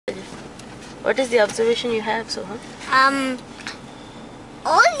What is the observation you have, Sohan?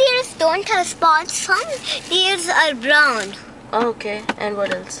 All deers don't have spots. Some deers are brown. Oh, okay. And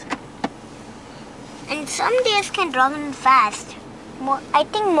what else? And some deers can run fast. I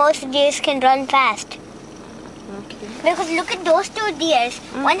think most deers can run fast. Okay. Because look at those two deers.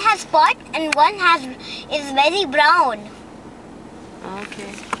 One has spot and one is very brown.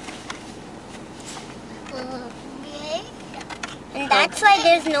 Okay. And that's why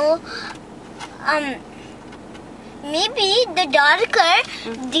there's no maybe the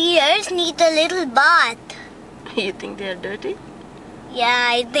darker deers need a little bath. You think they are dirty? Yeah,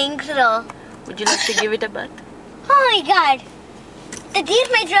 I think so. Would you like to give it a bath? Oh my god. The deer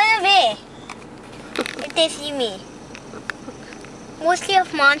might run away if they see me. Mostly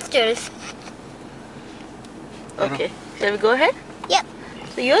of monsters. Okay. Shall we go ahead? Yep.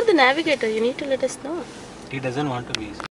 So you're the navigator. You need to let us know. He doesn't want to be.